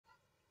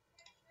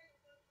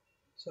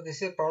So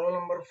this is problem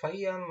number 5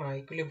 on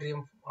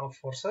equilibrium of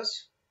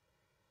forces.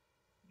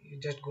 You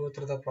just go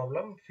through the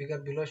problem. Figure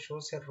below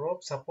shows a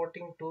rope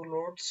supporting two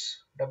loads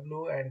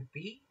W and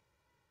P.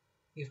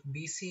 If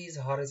BC is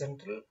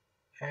horizontal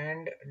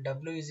and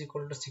W is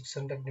equal to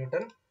 600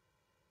 Newton,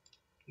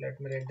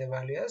 let me write the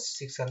value as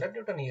 600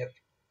 Newton here.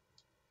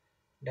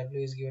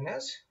 W is given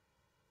as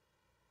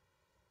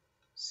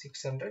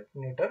 600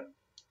 Newton.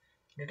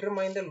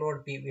 Determine the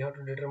load P. We have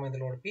to determine the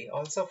load P.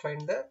 Also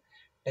find the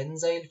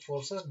tensile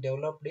forces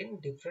developed in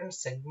different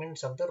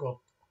segments of the rope.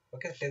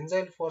 Okay,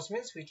 tensile force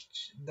means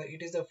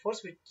it is the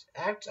force which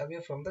acts away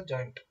from the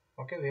joint.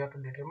 Okay, we have to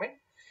determine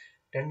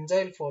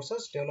tensile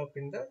forces developed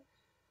in the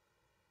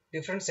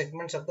different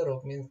segments of the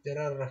rope. Means there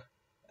are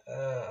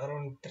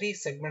around 3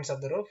 segments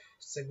of the rope: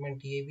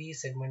 segment AB,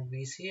 segment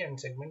BC, and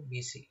segment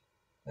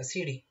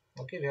CD.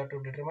 Okay, we have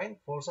to determine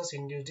forces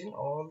induced in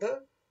all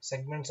the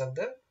segments of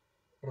the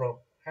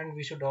rope, and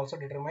we should also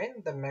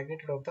determine the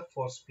magnitude of the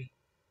force P.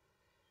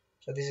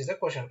 So this is the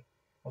question.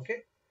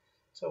 Okay,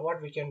 so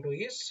what we can do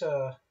is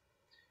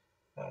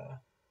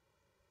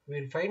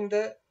we'll find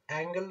the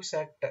angles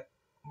at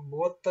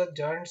both the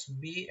joints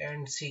B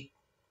and C,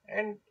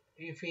 and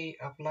if we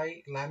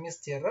apply Lami's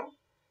theorem,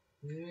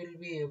 we will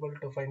be able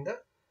to find the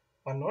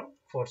unknown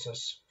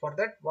forces. For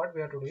that, what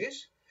we have to do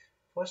is,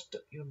 first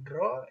you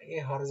draw a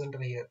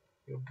horizontal here.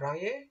 You draw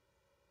a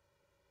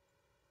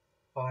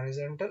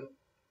horizontal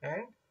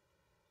and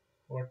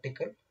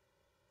vertical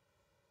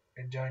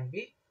at joint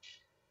B.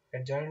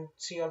 At joint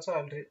C also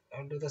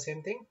I'll do the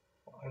same thing.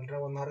 I'll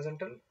draw one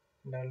horizontal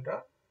and I'll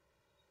draw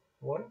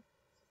one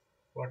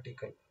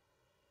vertical.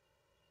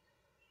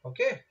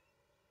 Okay.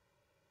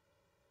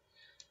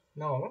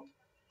 Now,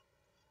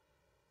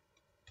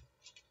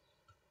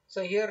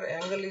 so here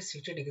angle is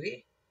 60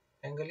 degree.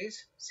 Angle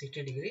is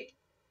 60 degree.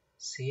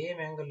 Same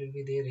angle will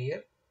be there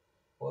here.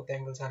 Both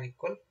angles are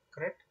equal,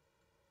 correct?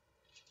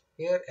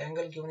 Here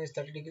angle given is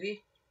 30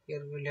 degree.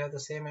 Here we will have the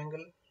same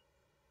angle,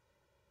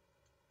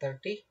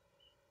 30.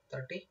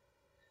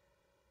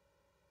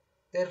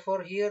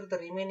 Therefore here the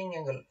remaining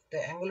angle,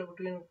 the angle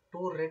between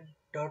two red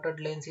dotted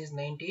lines is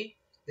 90.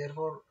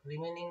 Therefore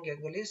remaining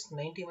angle is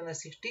 90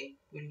 minus 60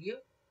 will give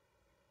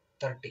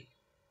 30.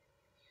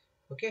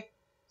 Okay,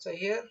 so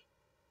here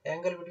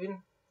angle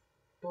between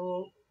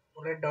two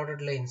red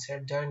dotted lines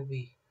at joint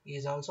B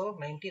is also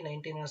 90.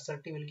 90 minus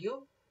 30 will give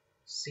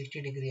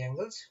 60 degree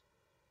angles.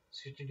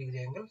 60 degree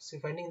angles. So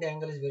finding the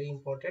angle is very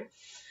important.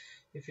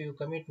 If you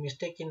commit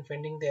mistake in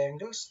finding the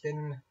angles,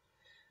 then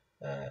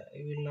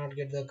you will not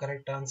get the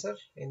correct answer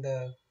in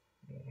the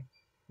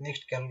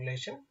next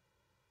calculation.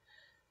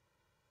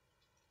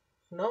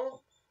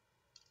 Now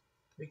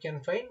we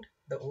can find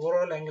the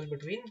overall angle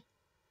between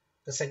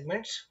the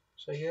segments.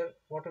 So here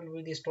what will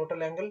be this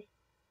total angle?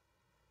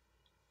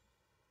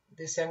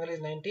 This angle is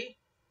 90.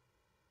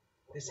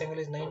 This angle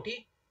is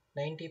 90.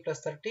 90 plus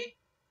 30,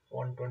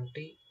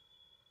 120.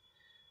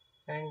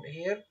 And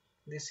here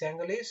this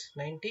angle is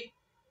 90.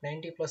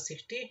 90 plus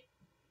 60,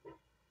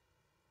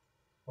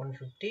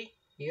 150.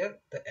 Here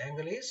the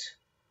angle is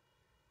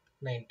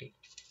 90.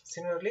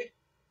 Similarly,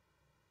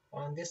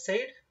 on this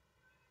side,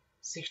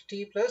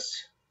 60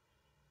 plus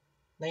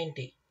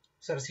 90.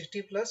 Sorry,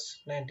 60 plus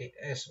 90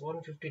 is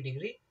 150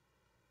 degree.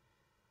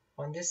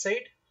 On this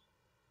side,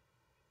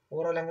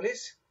 overall angle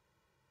is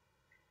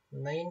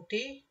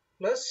 90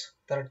 plus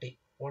 30,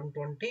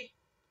 120.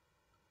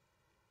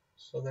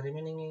 So the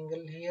remaining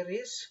angle here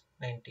is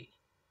 90.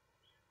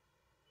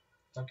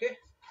 Okay.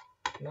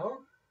 Now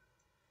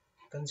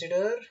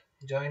consider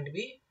joint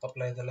B,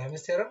 apply the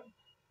Lami's theorem.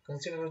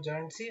 Consider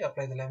joint C,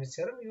 apply the Lami's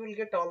theorem. You will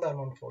get all the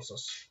unknown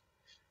forces.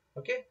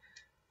 Okay.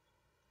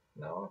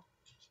 Now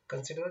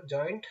consider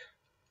joint.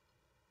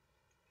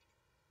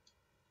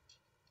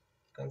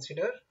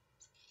 Consider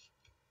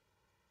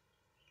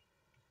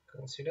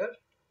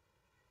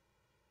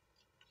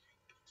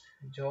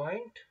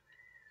joint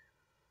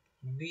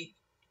B.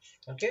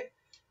 Okay.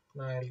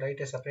 Now I'll write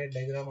a separate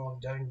diagram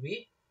of joint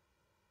B.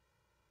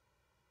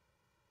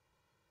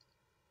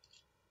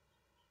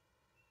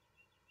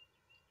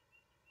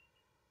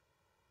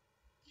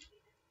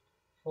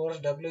 Force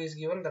W is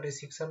given, that is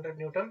 600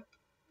 Newton.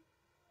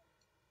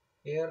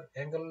 Here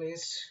angle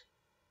is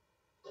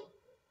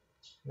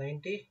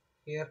 90.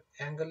 Here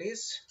angle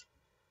is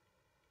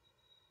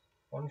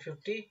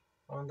 150.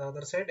 On the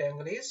other side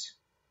angle is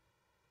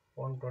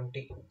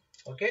 120.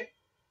 Okay.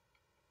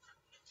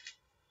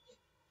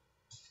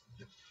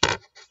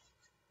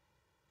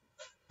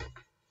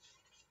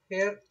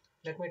 Here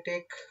let me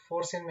take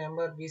force in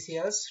member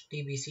BC as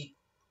TBC.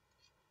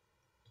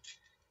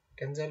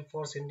 Tensile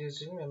force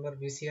induced in member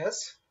BC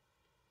as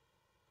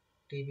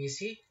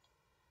TBC.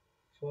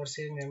 Force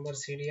in member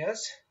CD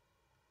as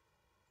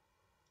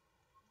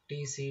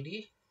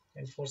TCD,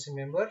 and force in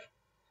member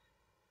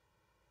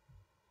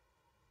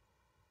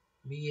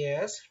BA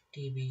as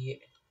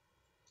TBA.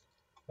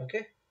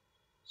 Okay,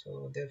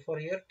 so therefore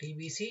here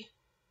TBC,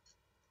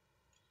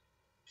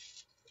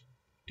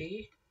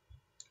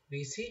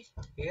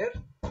 here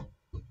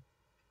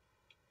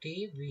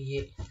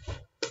TBA.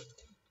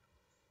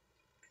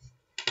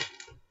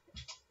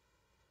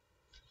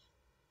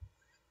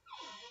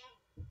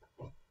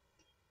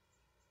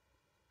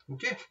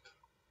 Okay.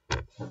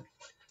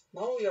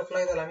 Now we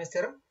apply the Lamy's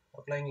theorem.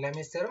 Applying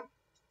Lamy's theorem.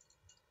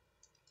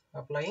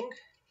 Applying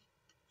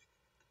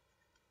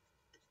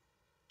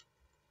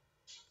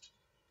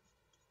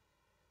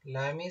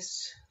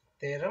Lamy's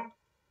theorem.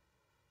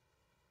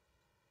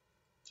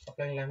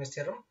 Applying Lamy's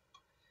theorem.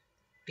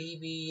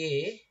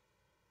 TBA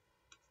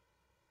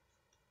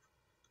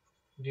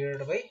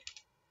divided by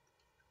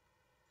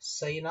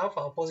sine of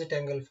opposite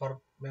angle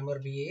for member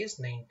BA is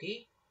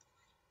 90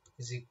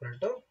 is equal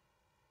to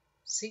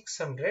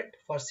 600.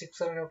 For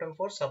 600 Newton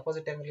force,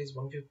 opposite angle is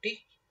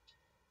 150.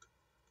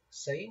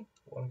 Sine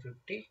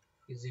 150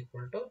 is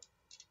equal to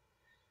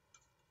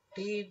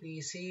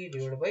TBC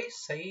divided by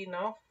sine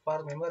of,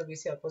 for member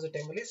BC, opposite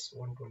angle is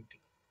 120.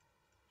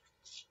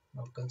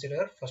 Now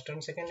consider first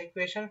and second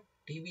equation.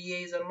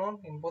 TBA is unknown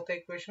in both the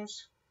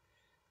equations.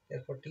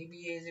 Therefore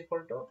TBA is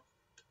equal to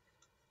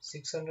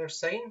 600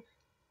 sine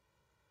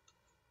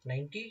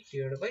 90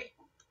 divided by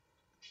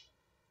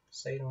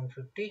sine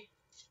 150.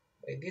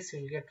 By this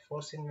we will get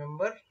force in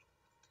member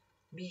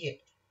BA.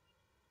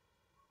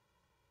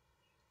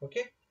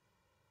 Okay.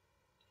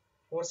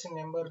 Force in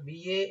member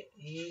BA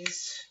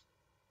is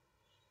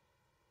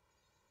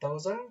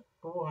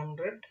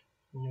 1200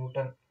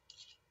 Newton.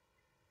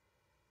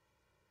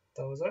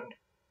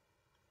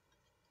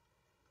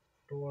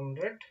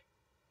 1200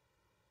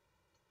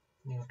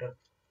 Newton.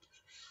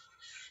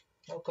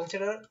 Now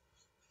consider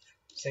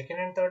second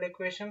and third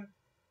equation.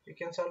 We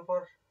can solve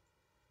for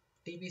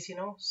TBC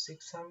now.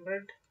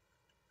 600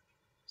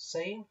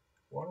 sine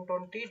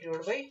 120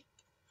 divided by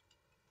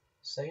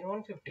sine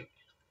 150.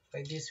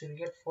 By this we will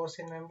get force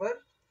in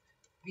member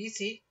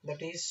BC,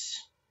 that is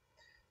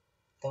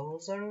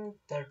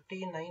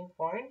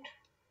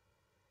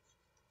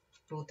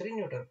 1039.23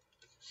 Newton.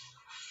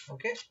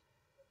 Okay,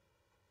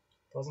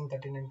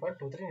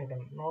 1039.23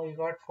 Newton. Now you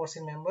got force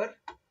in member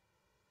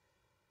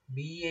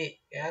BA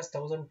as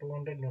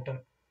 1200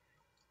 Newton.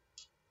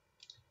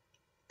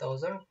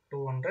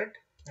 1200,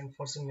 and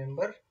force in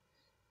member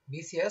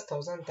BC as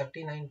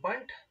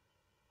 1039.23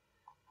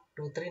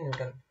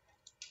 Newton.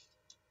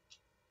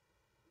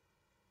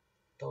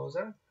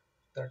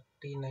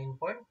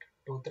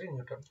 1039.23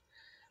 Newton.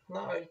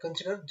 Now I will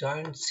consider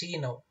joint C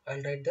now. I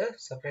will write the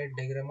separate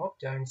diagram of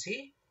joint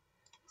C.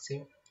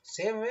 Same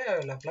way I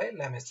will apply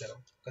Lamy's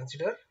theorem.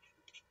 Consider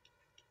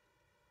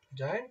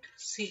joint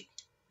C.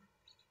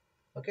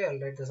 Okay, I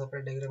will write the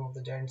separate diagram of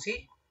the joint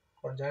C.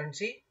 For joint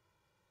C,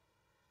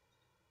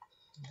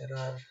 there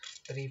are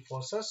three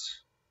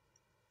forces.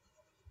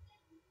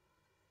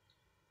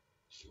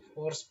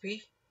 Force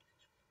P,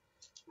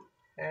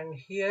 and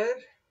here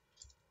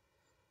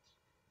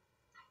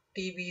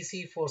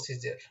TBC force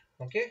is there.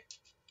 Okay,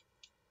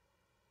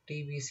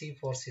 TBC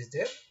force is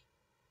there.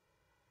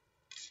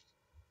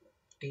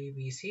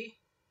 TBC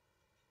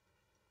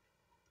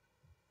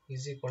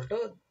is equal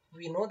to,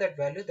 we know that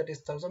value, that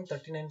is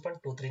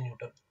 1039.23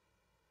 Newton.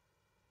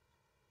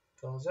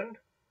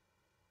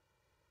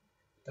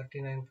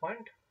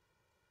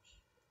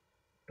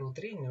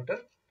 1039.23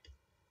 Newton.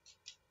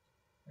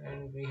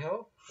 And we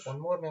have one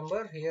more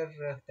member here.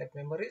 That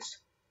member is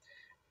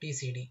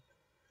TCD.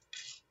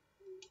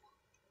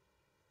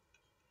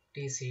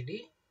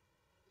 TCD.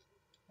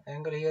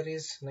 Angle here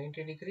is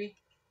 90 degree.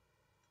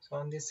 So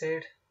on this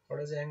side, what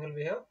is the angle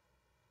we have?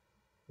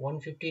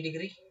 150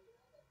 degree.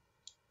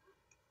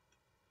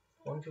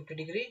 150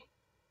 degree.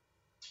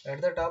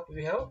 At the top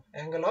we have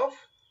angle of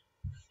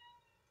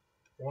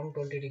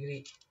 120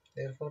 degree.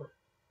 Therefore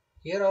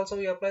here also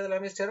we apply the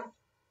Lamy's theorem.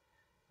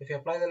 If you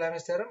apply the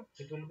Lamy's theorem,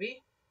 it will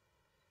be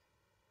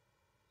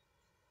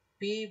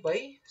P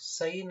by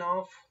sine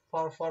of,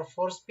 for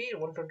force P,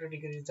 120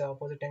 degree is the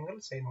opposite angle,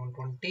 sine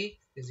 120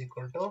 is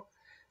equal to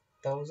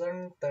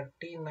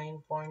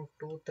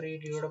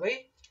 1039.23 divided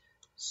by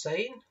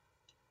sine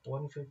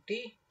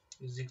 150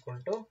 is equal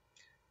to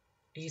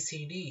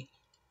TCD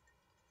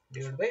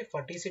divided by,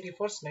 for TCD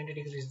force 90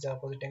 degrees is the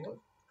opposite angle,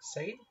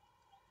 sine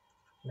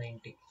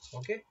 90.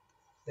 Okay,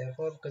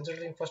 therefore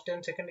considering first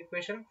and second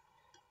equation,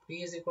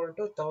 P is equal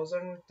to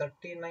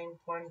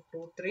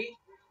 1039.23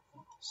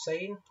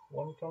 sine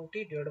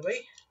 120 divided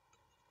by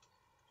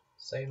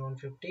sine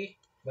 150.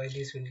 By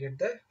this we'll get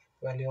the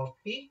value of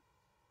P,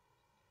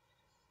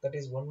 that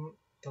is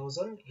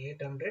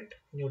 1800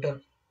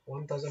 Newton.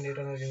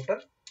 1800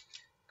 Newton.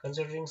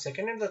 Considering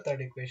second and the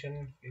third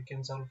equation, you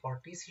can solve for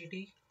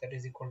TCD, that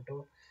is equal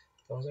to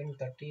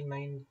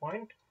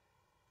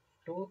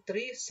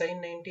 1039.23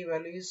 sine 90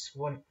 value is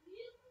 1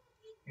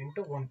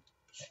 into 1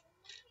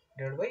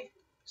 divided by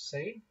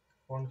sine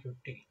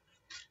 150.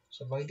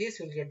 So by this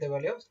we'll get the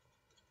value of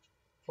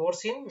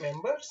force in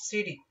member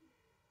CD,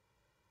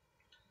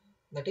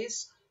 that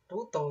is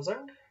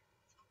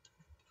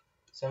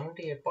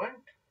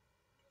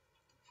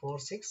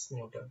 2078.46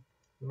 Newton.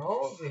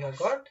 Now we have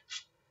got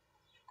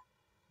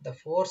the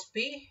force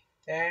P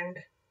and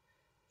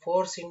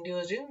force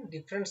induced in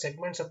different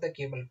segments of the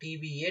cable,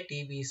 TBA,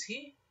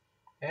 TBC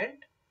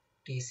and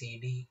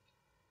TCD.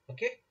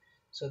 Okay,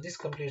 so this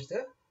completes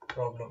the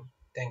problem.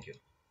 Thank you.